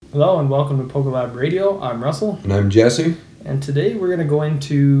Hello and welcome to Poker Lab Radio. I'm Russell, And I'm Jesse. and today we're going to go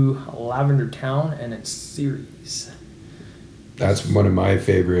into Lavender Town and its series. That's one of my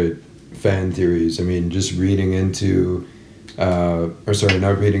favorite fan theories. I mean, just reading into,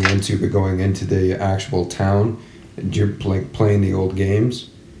 not reading into, but going into the actual town, and you're playing the old games,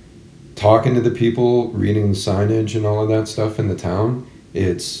 talking to the people, reading the signage and all of that stuff in the town.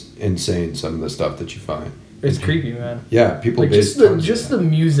 It's insane, some of the stuff that you find. It's creepy, man. Yeah, people Like just the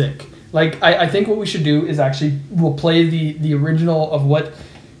music. Like I think what we should do is actually we'll play the original of what,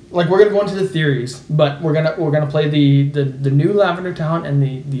 like we're gonna go into the theories, but we're gonna play the new Lavender Town and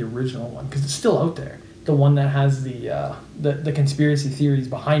the original one because it's still out there. The one that has the conspiracy theories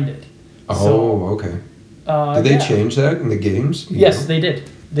behind it. Okay. Did they change that in the games? Yes, they did.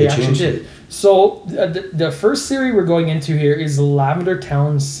 They actually did. It. So the first theory we're going into here is Lavender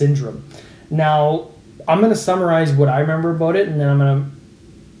Town Syndrome. Now, I'm going to summarize what I remember about it, and then I'm going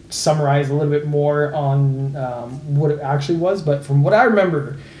to summarize a little bit more on what it actually was. But from what I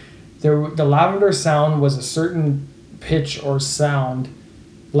remember, the Lavender sound was a certain pitch or sound,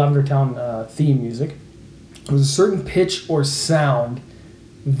 Lavender Town theme music. It was a certain pitch or sound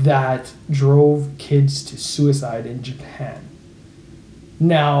that drove kids to suicide in Japan.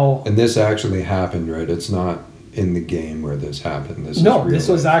 Now, And this actually happened, right? It's not in the game where this happened. This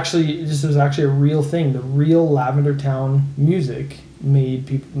was actually a real thing. The real Lavender Town music made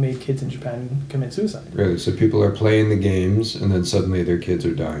kids in Japan commit suicide. Really? So people are playing the games and then suddenly their kids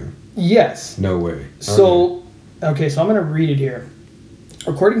are dying? Yes. No way. So I'm going to read it here.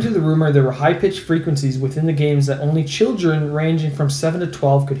 According to the rumor, there were high-pitched frequencies within the games that only children ranging from 7 to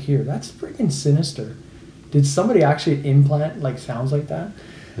 12 could hear. That's freaking sinister. Did somebody actually implant sounds like that?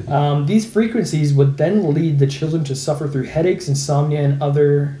 These frequencies would then lead the children to suffer through headaches, insomnia, and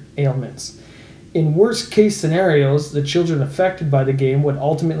other ailments. In worst-case scenarios, the children affected by the game would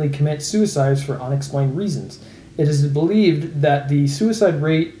ultimately commit suicides for unexplained reasons. It is believed that the suicide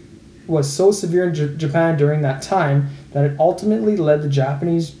rate was so severe in Japan during that time that it ultimately led the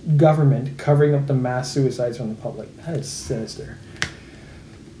Japanese government covering up the mass suicides from the public. That is sinister.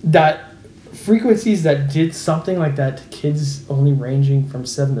 That frequencies that did something like that to kids only ranging from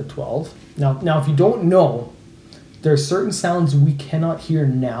 7 to 12. Now, if you don't know, there are certain sounds we cannot hear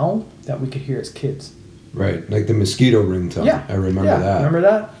now that we could hear as kids. Right, like the mosquito ringtone. Yeah. I remember that. Remember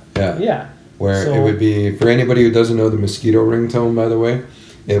that? Yeah. Yeah. Where it would be, for anybody who doesn't know the mosquito ringtone, by the way,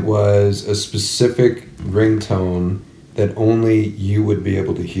 it was a specific ringtone that only you would be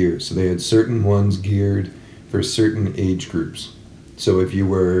able to hear. So they had certain ones geared for certain age groups. So if you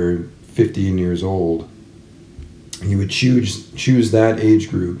were 15 years old, you would choose that age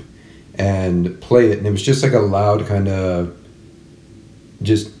group and play it, and it was just like a loud kind of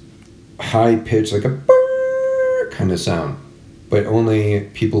just high pitch, like a brrr kind of sound, but only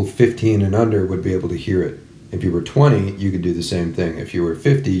people 15 and under would be able to hear it. If you were 20, you could do the same thing. If you were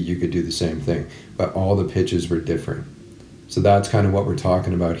 50, you could do the same thing, but all the pitches were different. So that's kind of what we're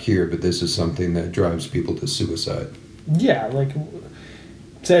talking about here, but this is something that drives people to suicide. Yeah,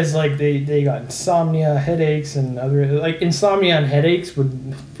 says they got insomnia, headaches, and other insomnia and headaches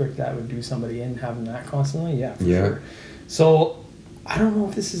would do somebody in having that constantly. Yeah, for sure. So I don't know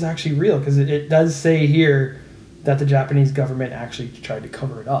if this is actually real because it does say here that the Japanese government actually tried to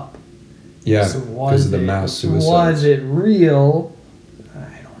cover it up. Yeah, so because of the mass suicides. Was it real?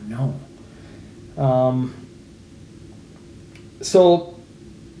 I don't know. So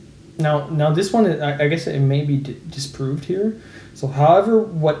now this one, I guess it may be disproved here. So, however,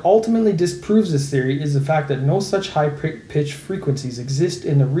 what ultimately disproves this theory is the fact that no such high-pitched frequencies exist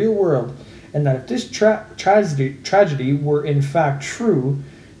in the real world, and that if this tragedy were in fact true,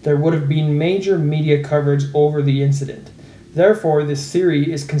 there would have been major media coverage over the incident. Therefore, this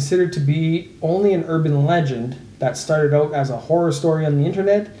theory is considered to be only an urban legend that started out as a horror story on the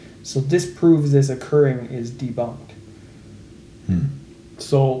internet, so this proves this occurring is debunked.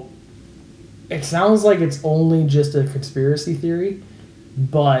 So it sounds like it's only just a conspiracy theory,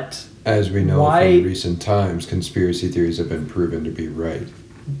 but as we know from recent times, conspiracy theories have been proven to be right.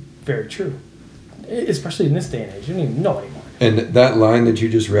 Very true. Especially in this day and age. You don't even know anymore. And that line that you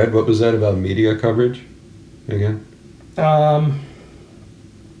just read, what was that about media coverage again?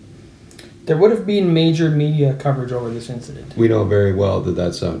 There would have been major media coverage over this incident. We know very well that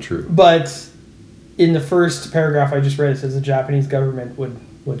that's not true. But in the first paragraph I just read, it says the Japanese government would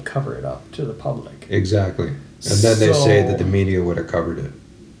cover it up to the public. Exactly. And then they say that the media would have covered it.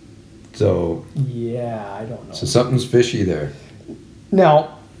 So yeah, I don't know. So something's fishy there.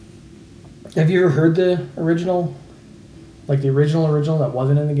 Now, have you ever heard the original? Like the original that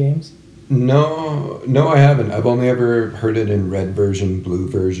wasn't in the games? No, I haven't. I've only ever heard it in red version, blue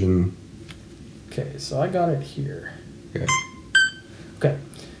version. Okay, so I got it here. Okay. Okay,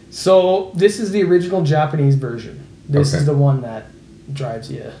 so this is the original Japanese version. This is the one that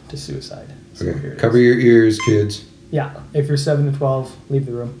drives you to suicide. So Okay. here it Cover is. your ears, kids. Yeah, if you're 7 to 12, leave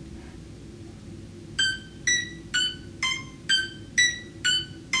the room.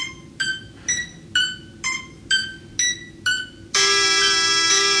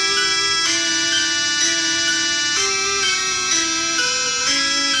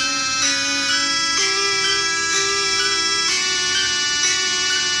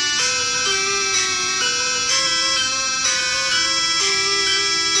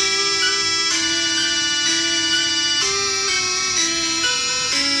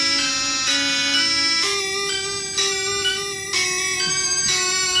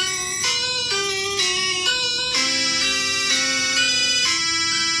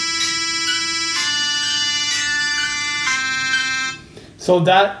 So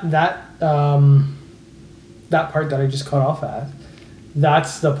that part that I just cut off at,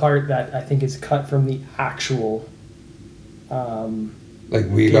 that's the part that I think is cut from the actual. Like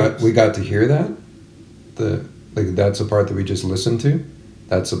we got to hear that. That's the part that we just listened to.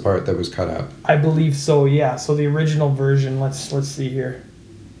 That's the part that was cut out. I believe so. Yeah. So the original version. Let's see here.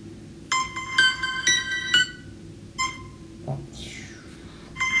 Oh.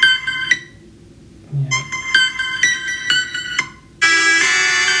 Yeah.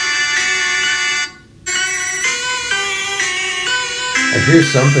 I hear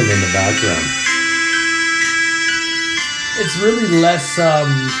something in the background. It's really less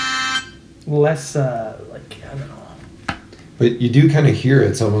like, I don't know. But you do kind of hear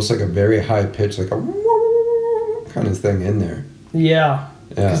it. It's almost like a very high pitch, like a kind of thing in there. Yeah.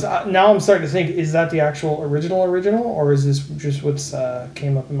 Yeah. Because now I'm starting to think, is that the actual original, or is this just what's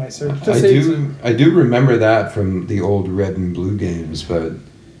came up in my search? I do remember that from the old red and blue games, but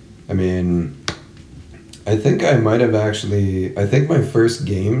I mean, I think I might have actually. I think my first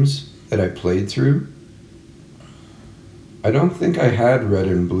games that I played through, I don't think I had red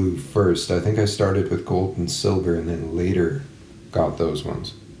and blue first. I think I started with gold and silver and then later got those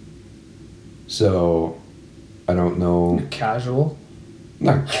ones. So, I don't know. Casual.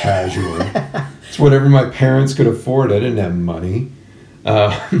 Not casual. It's whatever my parents could afford. I didn't have money.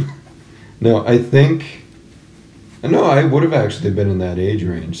 No, I think... No, I would have actually been in that age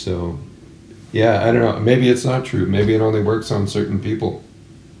range, so... Yeah, I don't know. Maybe it's not true. Maybe it only works on certain people.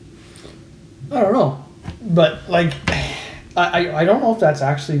 I don't know. But, like... I don't know if that's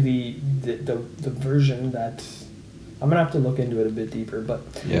actually the version that I'm gonna have to look into it a bit deeper, but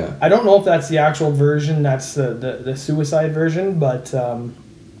yeah, I don't know if that's the actual version. That's the suicide version, but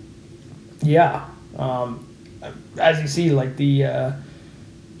yeah, as you see, like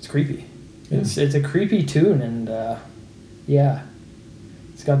it's creepy. It's a creepy tune, and yeah,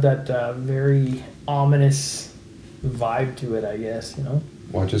 it's got that very ominous vibe to it, I guess, you know.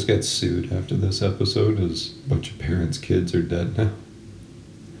 Watch us get sued after this episode as a bunch of parents' kids are dead now.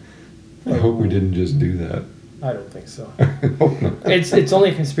 I hope we didn't just do that. I don't think so. I hope not. It's only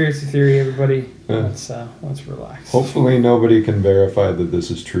a conspiracy theory, everybody. Let's relax. Hopefully nobody can verify that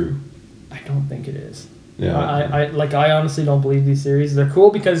this is true. I don't think it is. Yeah. I honestly don't believe these theories. They're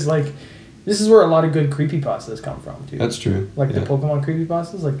cool because, like, this is where a lot of good creepypastas come from, too. That's true. Like the Pokemon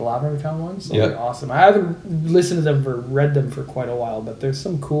creepypastas, like the Lavender Town ones. They're awesome. I haven't listened to them or read them for quite a while, but there's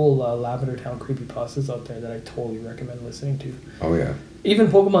some cool Lavender Town creepypastas out there that I totally recommend listening to. Oh, yeah. Even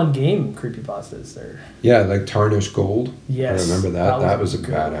Pokemon game creepypastas. Yeah, like Tarnished Gold. Yes. I remember that. That was a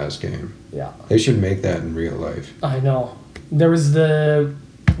badass game. Yeah. They should make that in real life. I know. There was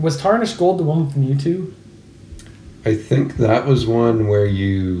Was Tarnished Gold the one with Mewtwo? I think that was one where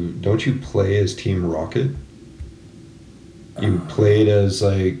don't you play as Team Rocket? You played as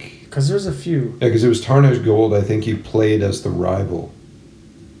like... Because there's a few. Yeah, because it was Tarnished Gold. I think you played as the rival.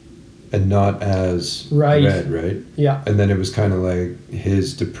 And not as Red, right? Yeah. And then it was kind of like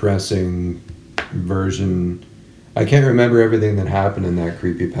his depressing version. I can't remember everything that happened in that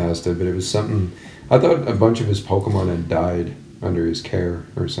creepypasta, but it was something... I thought a bunch of his Pokemon had died under his care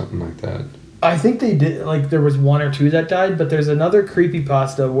or something like that. I think they did, like, there was one or two that died, but there's another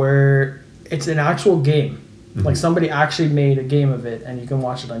creepypasta where it's an actual game. Mm-hmm. Like, somebody actually made a game of it, and you can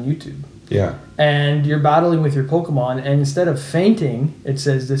watch it on YouTube. Yeah. And you're battling with your Pokemon, and instead of fainting, it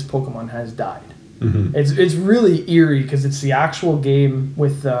says this Pokemon has died. Mm-hmm. It's really eerie, because it's the actual game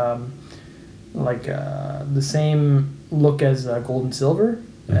with, the same look as Gold and Silver.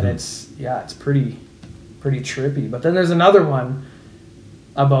 Mm-hmm. And it's pretty trippy. But then there's another one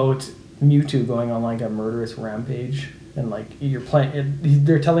about Mewtwo going on like a murderous rampage, and like you're playing.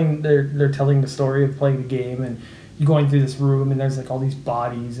 They're telling the story of playing the game, and you're going through this room, and there's like all these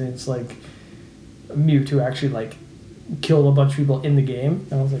bodies, and it's like Mewtwo actually like killed a bunch of people in the game,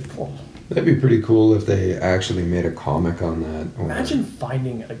 and I was like, oh. That'd be pretty cool if they actually made a comic on that. Imagine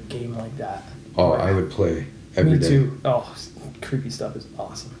finding a game like that. Oh, I would play every day. Me too. Oh, creepy stuff is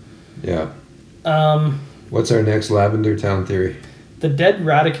awesome. Yeah. What's our next Lavender Town theory? The dead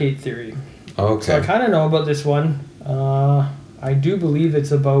Raticate theory. Okay. So I kind of know about this one. I do believe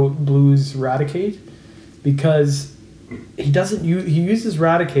it's about Blue's Raticate because he doesn't he uses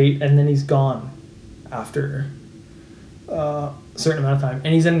Raticate and then he's gone after a certain amount of time,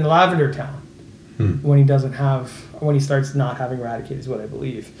 and he's in Lavender Town when he starts not having Raticate is what I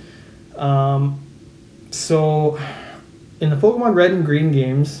believe. So in the Pokemon Red and Green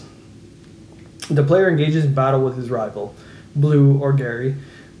games, the player engages in battle with his rival, Blue or Gary.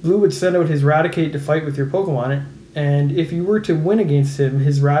 Blue would send out his Raticate to fight with your Pokemon, and if you were to win against him,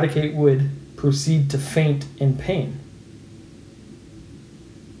 his Raticate would proceed to faint in pain.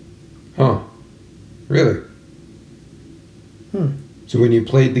 Huh. Really? So when you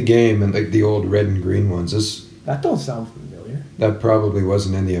played the game and like the old Red and Green ones, that don't sound familiar. That probably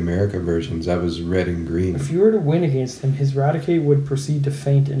wasn't in the America versions. That was Red and Green. If you were to win against him, his Raticate would proceed to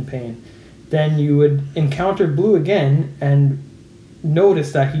faint in pain. Then you would encounter Blue again and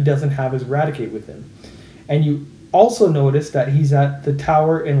notice that he doesn't have his Raticate with him. And you also notice that he's at the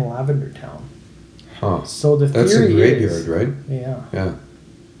tower in Lavender Town. Huh. So the theory That's a graveyard, right? Yeah. Yeah.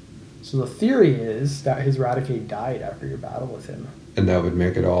 So the theory is that his Raticate died after your battle with him. And that would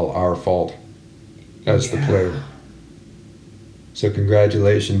make it all our fault as the player. So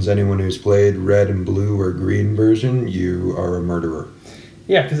congratulations, anyone who's played Red and Blue or Green version, you are a murderer.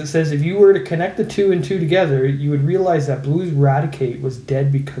 Yeah, because it says if you were to connect the 2 and 2 together, you would realize that Blue's Raticate was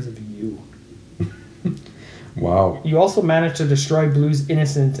dead because of you. Wow. You also managed to destroy Blue's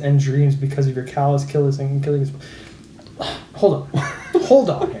innocence and dreams because of your callous killing his... Hold on. Hold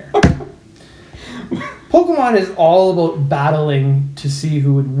on here. Pokemon is all about battling to see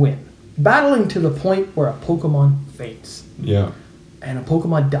who would win. Battling to the point where a Pokemon faints. Yeah. And a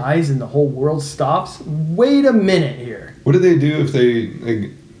Pokemon dies and the whole world stops. Wait a minute here. What do they do if they...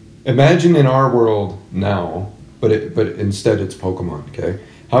 Like, imagine in our world now, but instead it's Pokemon, okay?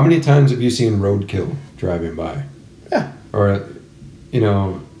 How many times have you seen roadkill driving by? Yeah. Or, you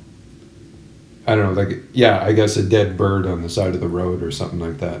know... I don't know, like, yeah, I guess a dead bird on the side of the road or something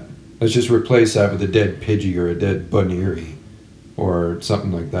like that. Let's just replace that with a dead Pidgey or a dead Bunnery or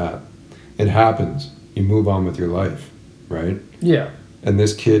something like that. It happens. You move on with your life, right? Yeah. And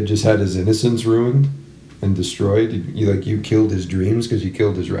this kid just had his innocence ruined and destroyed. You killed his dreams because you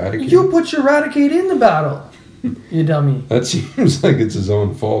killed his Raticate? You put your Raticate in the battle, you dummy. That seems like it's his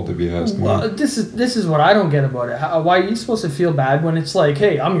own fault, if you ask me. Well, this is what I don't get about it. Why are you supposed to feel bad when it's like,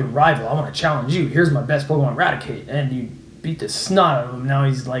 hey, I'm your rival, I want to challenge you, here's my best Pokemon Raticate, and you beat the snot out of him, now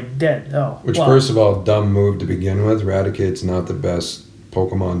he's like dead. Oh, Which, first of all, dumb move to begin with. Raticate's not the best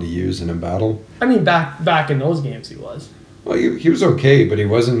Pokemon to use in a battle. I mean, back in those games he was. Well, he was okay, but he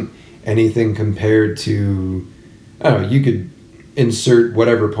wasn't anything compared to... I don't know, you could insert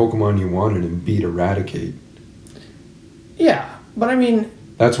whatever Pokemon you wanted and beat a Raticate. Yeah, but I mean...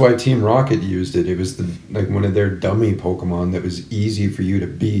 That's why Team Rocket used it. It was one of their dummy Pokemon that was easy for you to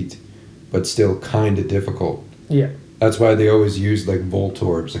beat, but still kind of difficult. Yeah. That's why they always used like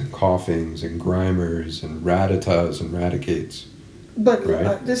Voltorbs and Coughings and Grimers and Rattatas and Raticates. But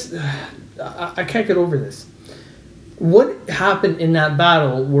right? I can't get over this. What happened in that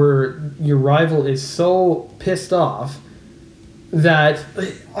battle where your rival is so pissed off that,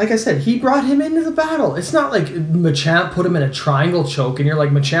 like I said, he brought him into the battle? It's not like Machamp put him in a triangle choke and you're like,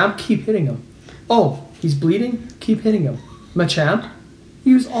 Machamp, keep hitting him. Oh, he's bleeding? Keep hitting him. Machamp,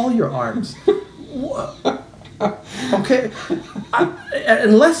 use all your arms. Okay,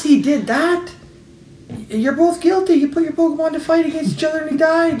 unless he did that, you're both guilty. You put your Pokemon to fight against each other and he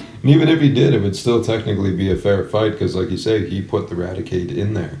died. And even if he did, it would still technically be a fair fight because, like you say, he put the Raticate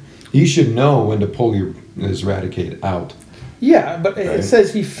in there. He should know when to pull his Raticate out. Yeah, but right? It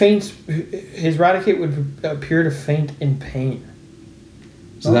says he faints. His Raticate would appear to faint in pain.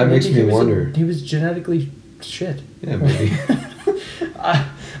 So that makes me wonder. He was genetically shit. Yeah, maybe.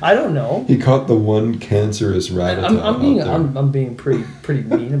 I don't know. He caught the one cancerous Rattata. I'm being pretty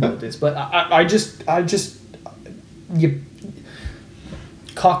mean about this, but I just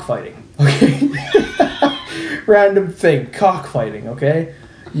cockfighting, okay? Random thing, cockfighting, okay?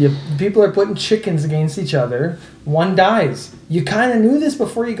 People are putting chickens against each other. One dies. You kind of knew this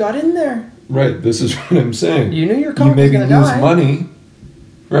before you got in there. Right. This is what I'm saying. You knew your cock was going to die. You maybe lose money.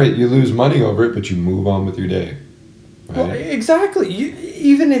 Right. You lose money over it, but you move on with your day. Well, Right? exactly.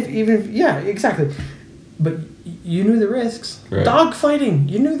 Even if yeah, exactly. But you knew the risks. Right. Dog fighting,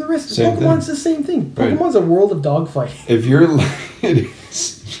 you knew the risks. Same Pokemon's thing. the same thing. Right. Pokemon's a world of dog fighting. If your life, it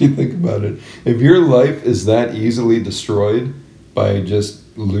is, if you think about it, if your life is that easily destroyed by just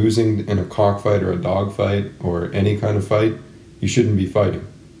losing in a cockfight or a dog fight or any kind of fight, you shouldn't be fighting.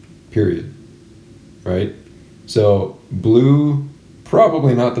 Period. Right? So Blue,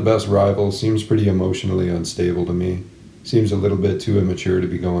 probably not the best rival. Seems pretty emotionally unstable to me. Seems a little bit too immature to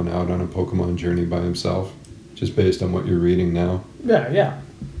be going out on a Pokemon journey by himself, just based on what you're reading now. Yeah.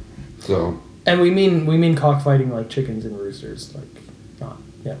 So. And we mean cockfighting like chickens and roosters, like not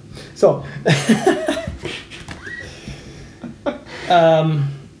yeah. So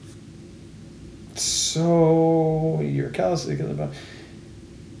so you're callous because about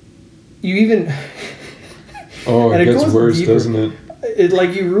you even Oh, it gets worse, deeper. doesn't it? It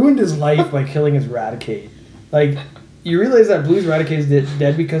like you ruined his life by killing his Raticate. Like you realize that Blue's Raticate is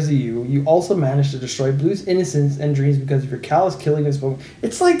dead because of you. You also managed to destroy Blue's innocence and dreams because of your callous killing his Pokemon.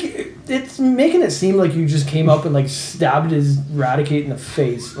 It's like it's making it seem like you just came up and like stabbed his Raticate in the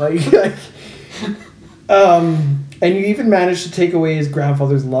face, and you even managed to take away his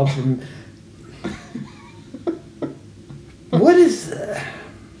grandfather's love from him. What is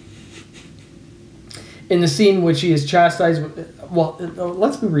in the scene which he is chastised? Well,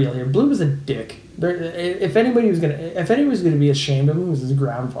 let's be real here. Blue was a dick. If anybody was gonna be ashamed of him, it was his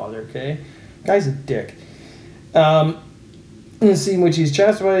grandfather. Okay, guy's a dick. In the scene which he's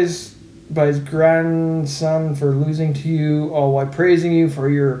chastised by his grandson for losing to you, while praising you for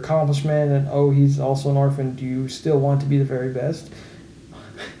your accomplishment, and he's also an orphan. Do you still want to be the very best?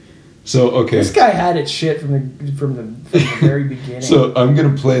 So okay, this guy had it shit from the very beginning. So I'm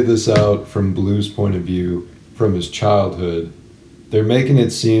gonna play this out from Blue's point of view, from his childhood. They're making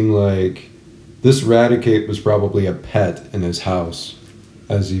it seem like this Raticate was probably a pet in his house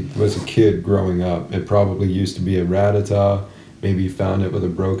as he was a kid growing up. It probably used to be a Rattata. Maybe he found it with a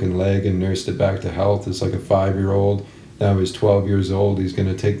broken leg and nursed it back to health as like a 5-year-old. Now he's 12 years old. He's going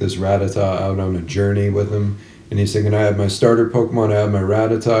to take this Rattata out on a journey with him. And he's thinking, I have my starter Pokemon, I have my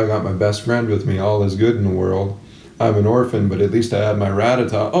Rattata, I got my best friend with me. All is good in the world. I'm an orphan, but at least I have my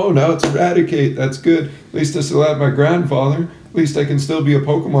Rattata. Oh, now it's Raticate. That's good. At least I still have my grandfather. At least I can still be a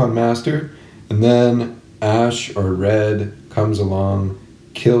Pokemon master. And then Ash or Red comes along,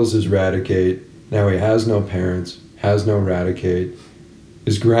 kills his Raticate. Now he has no parents, has no Raticate.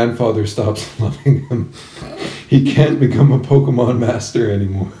 His grandfather stops loving him. He can't become a Pokemon master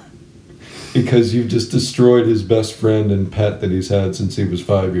anymore because you've just destroyed his best friend and pet that he's had since he was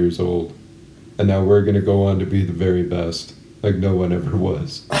 5 years old. And now we're going to go on to be the very best, like no one ever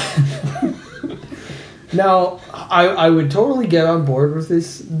was. Now, I would totally get on board with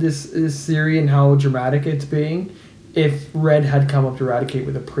this theory and how dramatic it's being if Red had come up to Raticate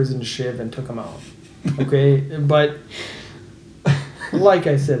with a prison shiv and took him out. Okay? But, like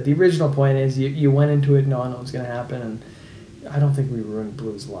I said, the original point is you went into it knowing what was going to happen, and I don't think we ruined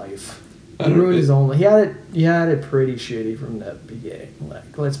Blue's life. He ruined his own life. He had it pretty shitty from the beginning.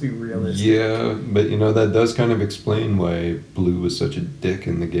 Like, let's be realistic. Yeah, but that does kind of explain why Blue was such a dick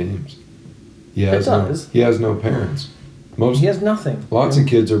in the games. He has no parents. He has nothing. Lots of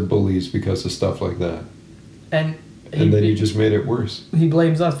kids are bullies because of stuff like that. And then you just made it worse. He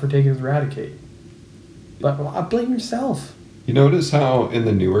blames us for taking his Raticate. But blame yourself. You notice how in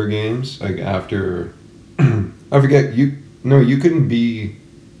the newer games, like after I forget you couldn't be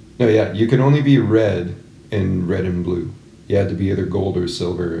you could only be red in Red and Blue. You had to be either gold or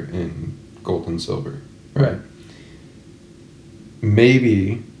silver in Gold and Silver. Right.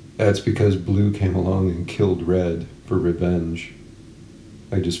 Maybe that's because Blue came along and killed Red for revenge.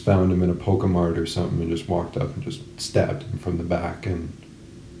 I just found him in a Pokemart or something and just walked up and just stabbed him from the back and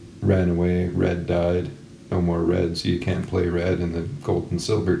ran away. Red died. No more Red, so you can't play Red in the Gold and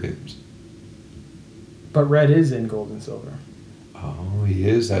Silver games. But Red is in Gold and Silver. Oh, he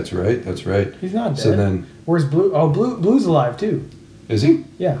is. That's right. He's not dead. So then, where's Blue? Oh, Blue's alive too. Is he?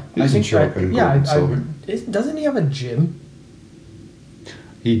 Yeah. He doesn't show up in Gold and Silver. Doesn't he have a gym?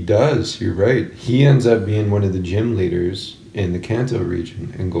 He does. You're right. He ends up being one of the gym leaders in the Kanto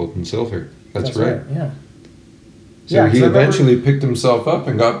region in Gold and Silver. That's right. Yeah. So he eventually picked himself up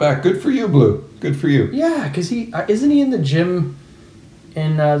and got back. Good for you, Blue. Good for you. Yeah, because isn't he in the gym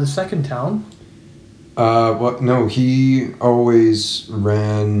in the second town? No, he always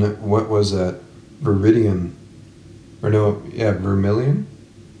ran, what was that? Viridian. Vermilion?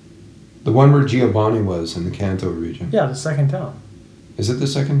 The one where Giovanni was in the Kanto region. Yeah, the second town. Is it the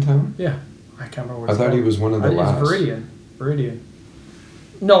second town? Yeah. I can't remember what I thought he was one of the last. It's Viridian.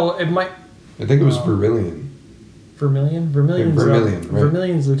 No, it might... I think it was Viridian. Vermilion? Vermilion, right.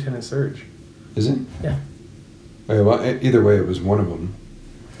 Vermilion's Lieutenant Surge. Is it? Yeah. Okay, well, either way, it was one of them.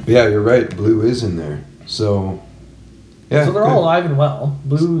 But yeah, you're right. Blue is in there. So, yeah. So they're good. all alive and well.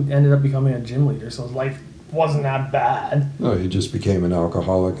 Blue ended up becoming a gym leader, so his life wasn't that bad. No, he just became an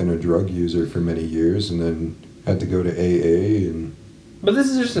alcoholic and a drug user for many years, and then had to go to AA and. But this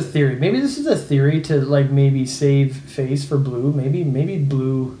is just a theory. Maybe this is a theory to like maybe save face for Blue. Maybe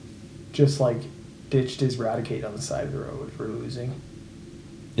Blue just like ditched his Raticate on the side of the road for losing.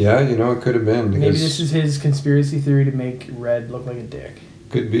 Yeah, it could have been. Maybe this is his conspiracy theory to make Red look like a dick.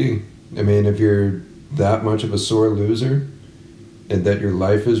 Could be. I mean, if you're that much of a sore loser, and that your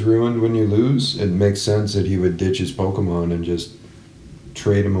life is ruined when you lose, it makes sense that he would ditch his Pokemon and just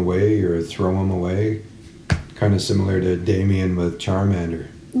trade him away or throw him away. Kind of similar to Damien with Charmander.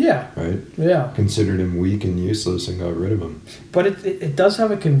 Yeah. Right? Yeah. Considered him weak and useless and got rid of him. But it does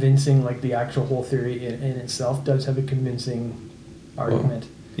have a convincing, like the actual whole theory in itself does have a convincing argument.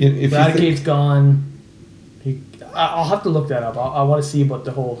 Well, if Raticate's gone. I'll have to look that up. I want to see about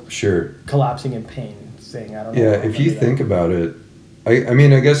the whole collapsing in pain thing. I don't know. Yeah, if you think about it, I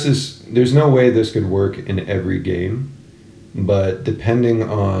mean, I guess there's no way this could work in every game, but depending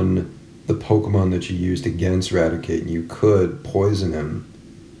on the Pokemon that you used against Raticate, you could poison him.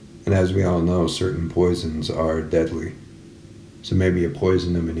 And as we all know, certain poisons are deadly. So maybe you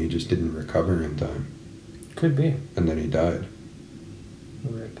poisoned him and he just didn't recover in time. Could be. And then he died.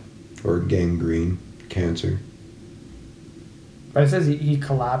 Rip. Or gangrene, cancer. But it says he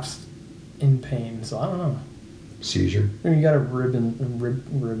collapsed in pain, so I don't know. Seizure. Maybe you got a rib in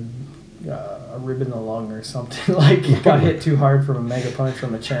the lung or something. Like he got hit too hard from a mega punch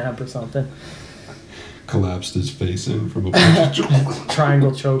from a champ or something. Collapsed his face in from a punch.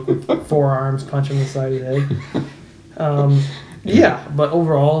 Triangle choke with 4 arms, punch him in the side of the head. Yeah, but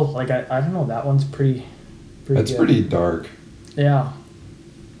overall, like I don't know, that one's pretty That's good. pretty dark. Yeah,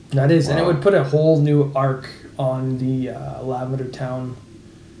 that is, Wow. and it would put a whole new arc on the Lavender Town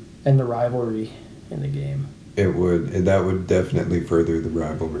and the rivalry in the game. It would. That would definitely further the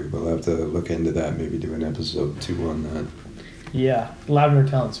rivalry. We'll have to look into that. Maybe do an episode 2 on that. Yeah, Lavender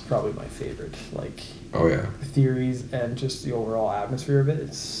Town's probably my favorite. Like, oh yeah, the theories and just the overall atmosphere of it.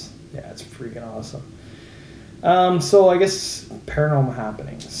 It's freaking awesome. So I guess paranormal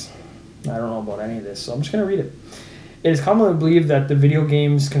happenings. I don't know about any of this, so I'm just gonna read it. It is commonly believed that the video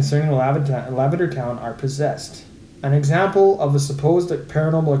games concerning Lavender Town are possessed. An example of a supposed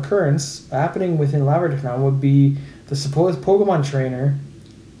paranormal occurrence happening within Lavender Town would be the supposed Pokemon trainer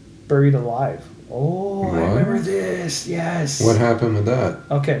buried alive. Oh, what? I remember this. Yes. What happened with that?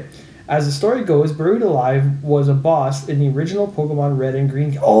 Okay. As the story goes, buried alive was a boss in the original Pokemon Red and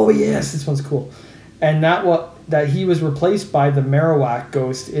Green. Oh yes, this one's cool. And that he was replaced by the Marowak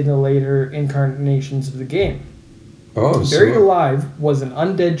ghost in the later incarnations of the game. Oh, Buried Alive was an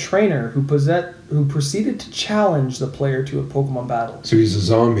undead trainer who proceeded to challenge the player to a Pokemon battle. So he's a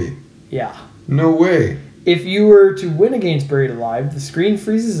zombie. Yeah. No way. If you were to win against Buried Alive, the screen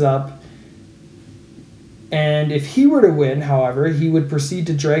freezes up. And if he were to win, however, he would proceed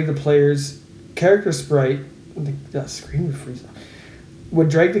to drag the player's character sprite. The screen would freeze up. Would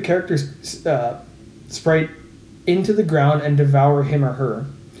drag the character's sprite into the ground and devour him or her.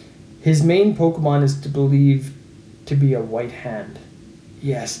 His main Pokemon is believed to be a white hand.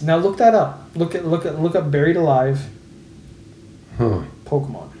 Yes. Now look that up. Look up Buried Alive. Huh.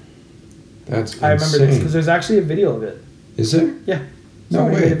 Pokemon. That's insane. I remember this because there's actually a video of it. Is there? Yeah. No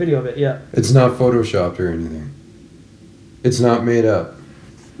Somebody way. made a video of it. Yeah. It's not photoshopped or anything. It's not made up.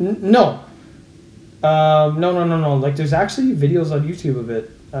 No. No. Like there's actually videos on YouTube of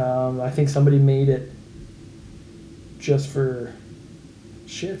it. I think somebody made it just for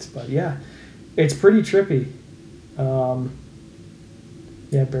shits, but yeah, it's pretty trippy.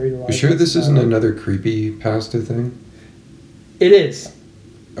 Yeah, Buried Alive. You sure this isn't another creepy pasta thing? It is.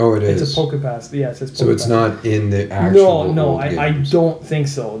 Oh, it is. It's a Pokepasta. Yeah, it says Pokepasta. So it's not in the actual. No, old I games. don't think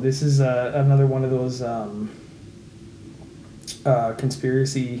so. This is another one of those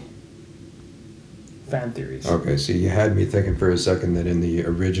conspiracy fan theories. Okay, so you had me thinking for a second that in the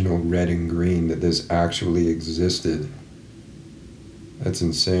original Red and Green that this actually existed. That's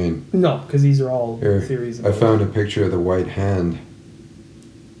insane. No, because these are all Here, theories. I found a picture of the white hand.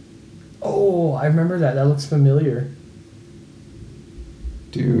 Oh, I remember that. That looks familiar.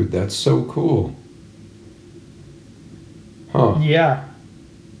 Dude, that's so cool. Huh. Yeah.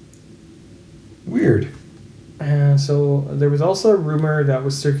 Weird. And so there was also a rumor that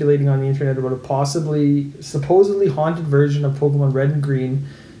was circulating on the internet about a supposedly haunted version of Pokemon Red and Green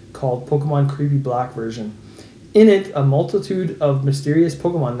called Pokemon Creepy Black version. In it, a multitude of mysterious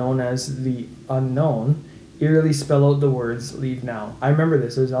Pokemon known as the Unknown eerily spell out the words "Leave now." I remember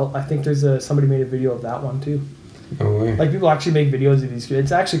this. I think somebody made a video of that one too. No way. Like people actually make videos of these.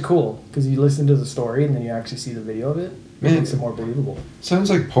 It's actually cool because you listen to the story and then you actually see the video of it. Man, It makes it more believable. Sounds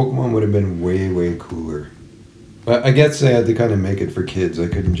like Pokemon would have been way, way cooler. But I guess they had to kind of make it for kids. I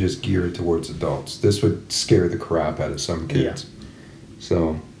couldn't just gear it towards adults. This would scare the crap out of some kids.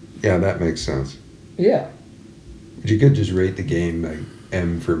 So, yeah, that makes sense. Yeah. But you could just rate the game like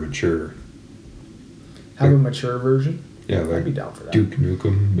M for mature. Have a mature version. Yeah, like I'd be down for that. Duke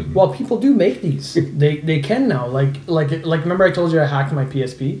Nukem. And Well, people do make these. they can now. Like remember I told you I hacked my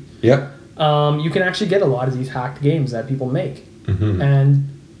PSP? Yep. You can actually get a lot of these hacked games that people make. Mm-hmm. And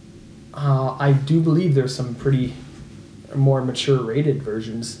I do believe there's some pretty more mature rated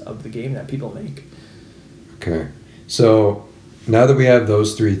versions of the game that people make. Okay. So, now that we have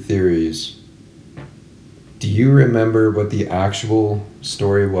those three theories, do you remember what the actual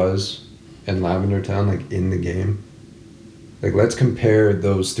story was in Lavender Town, like in the game? Like, let's compare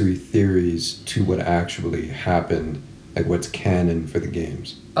those three theories to what actually happened, like what's canon for the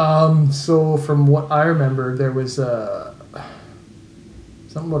games. So from what I remember, there was something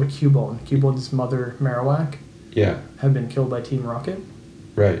about a Cubone. Cubone's mother, Marowak, Yeah, had been killed by Team Rocket.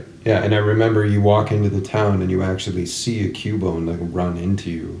 right. Yeah, and I remember you walk into the town and you actually see a Cubone like run into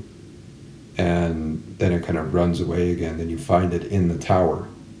you, and then it kind of runs away again. Then you find it in the tower,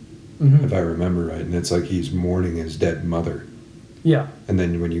 Mm-hmm. if I remember right, and it's like he's mourning his dead mother. Yeah. And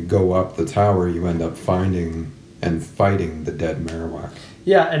then when you go up the tower, you end up finding and fighting the dead Marowak.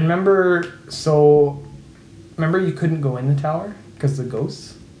 Yeah, and remember you couldn't go in the tower because the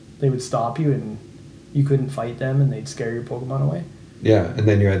ghosts, they would stop you and you couldn't fight them and they'd scare your Pokemon away. Yeah, and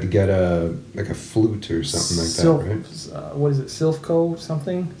then you had to get a flute or something like that, right? What is it? Silphco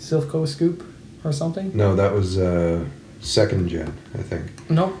something? Silphco scoop or something? No, that was second gen, I think.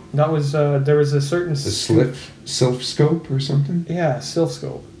 No, that was there was a certain The Silphscope or something? Yeah,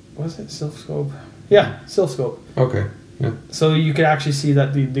 Silphscope. Was it Silphscope? Yeah, Silphscope. Okay, yeah. So you could actually see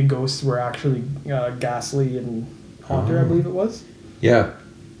that the ghosts were actually Ghastly and Haunter, I believe it was. Yeah,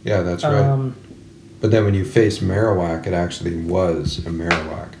 that's right. But then when you face Marowak, it actually was a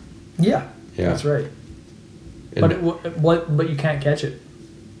Marowak. Yeah, Yeah. that's right. And But you can't catch it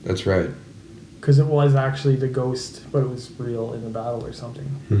that's right. because it was actually the ghost, but it was real in the battle or something.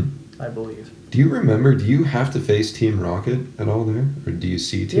 I believe. Do you remember, do you have to face Team Rocket at all there? Or do you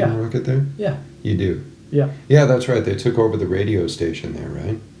see Team Rocket there? Yeah. You do? Yeah. Yeah, that's right. They took over the radio station there,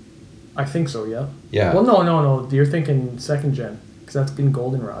 right? I think so. Yeah. Yeah. Well, no. You're thinking second gen because that's been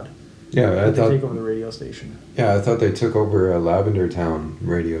Goldenrod. Yeah, They take over the radio station. Yeah, I thought they took over a Lavender Town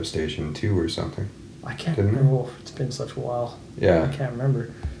radio station too, or something. I can't Didn't remember. Oh, it's been such a while. Yeah. I can't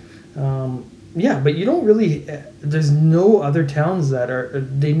remember. Yeah, but you don't really. There's no other towns that are.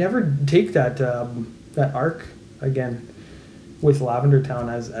 They never take that that arc again with Lavender Town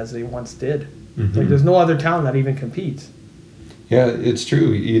as they once did. Mm-hmm. Like, there's no other town that even competes. Yeah, it's true.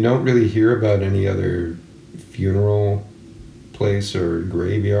 You don't really hear about any other funeral place or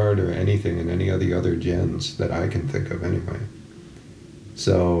graveyard or anything in any of the other gens that I can think of anyway.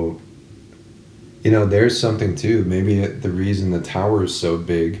 So, there's something too. Maybe the reason the tower is so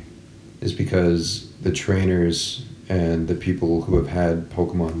big is because the trainers and the people who have had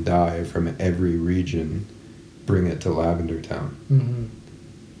Pokemon die from every region bring it to Lavender Town, Mm-hmm.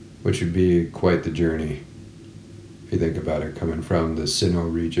 which would be quite the journey. If you think about it, coming from the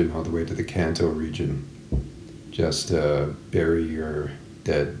Sinnoh region all the way to the Kanto region, just to bury your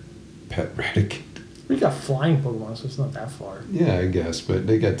dead pet Raticate. We got flying Pokemon, so it's not that far. Yeah, I guess, but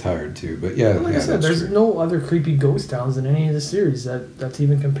they get tired too. But yeah, Like I said, that's there's true. no other creepy ghost towns in any of the series that's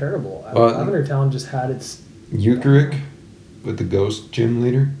even comparable. Lavender Town just had its. Eucharic with the ghost gym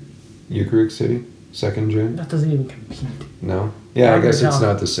leader, Eucharic City, second gen. That doesn't even compete. No, yeah, I Lavender guess it's Town.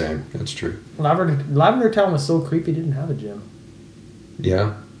 not the same. That's true. Lavender Town was so creepy, it didn't have a gym.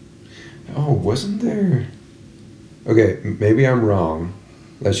 Yeah. Oh, wasn't there? Okay, maybe I'm wrong.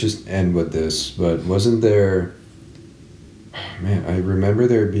 Let's just end with this. But wasn't there? Oh, man, I remember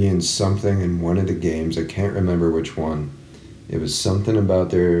there being something in one of the games. I can't remember which one. It was something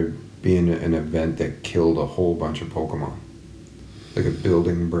about there being an event that killed a whole bunch of Pokemon, like a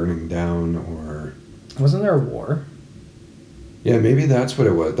building burning down, or Wasn't there a war? yeah, maybe that's what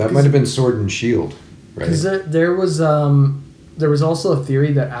it was. That might have been Sword and Shield, right? Because there was also a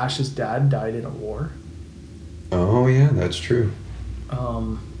theory that Ash's dad died in a war. Oh yeah, that's true.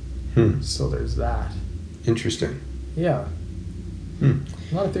 So there's that. Interesting. Yeah.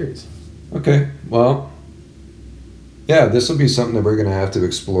 A lot of theories. Okay, well, yeah, this will be something that we're going to have to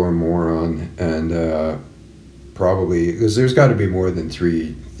explore more on, and probably, because there's got to be more than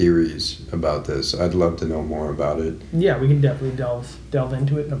 3 theories about this. I'd love to know more about it. Yeah, we can definitely delve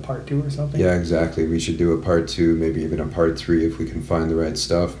into it in a part 2 or something. Yeah, exactly. We should do a part 2, maybe even a part 3 if we can find the right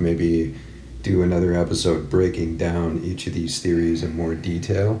stuff. Maybe do another episode breaking down each of these theories in more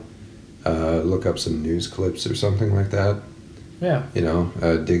detail. Look up some news clips or something like that. Yeah. You know,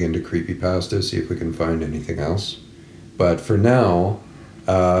 dig into creepypasta, see if we can find anything else. But for now,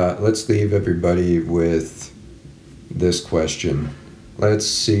 let's leave everybody with this question. Let's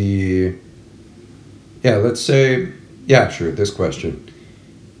see. Sure, this question.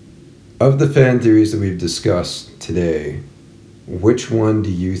 Of the fan theories that we've discussed today, which one do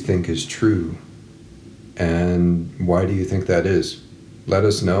you think is true? And why do you think that is? Let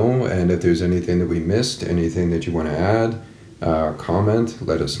us know, and if there's anything that we missed, anything that you want to add, comment,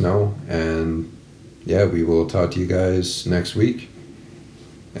 let us know. And yeah, we will talk to you guys next week.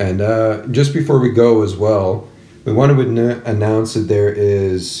 And just before we go as well, we want to announce that there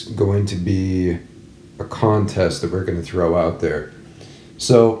is going to be a contest that we're going to throw out there.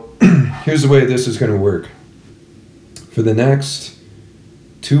 So here's the way this is going to work. For the next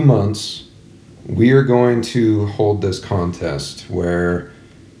 2 months, we are going to hold this contest where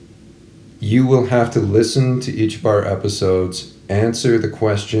you will have to listen to each of our episodes, answer the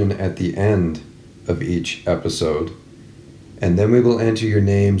question at the end of each episode, and then we will enter your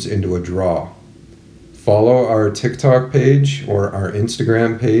names into a draw. Follow our TikTok page or our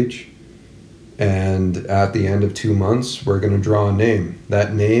Instagram page, and at the end of 2 months, we're going to draw a name.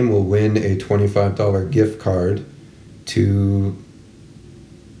 That name will win a $25 gift card to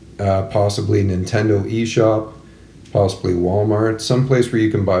possibly Nintendo eShop, possibly Walmart, someplace where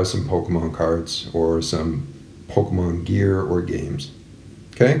you can buy some Pokemon cards or some Pokemon gear or games.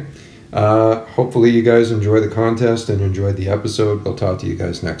 Okay? Hopefully you guys enjoy the contest and enjoyed the episode. We'll talk to you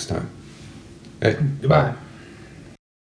guys next time. Okay, Goodbye. bye.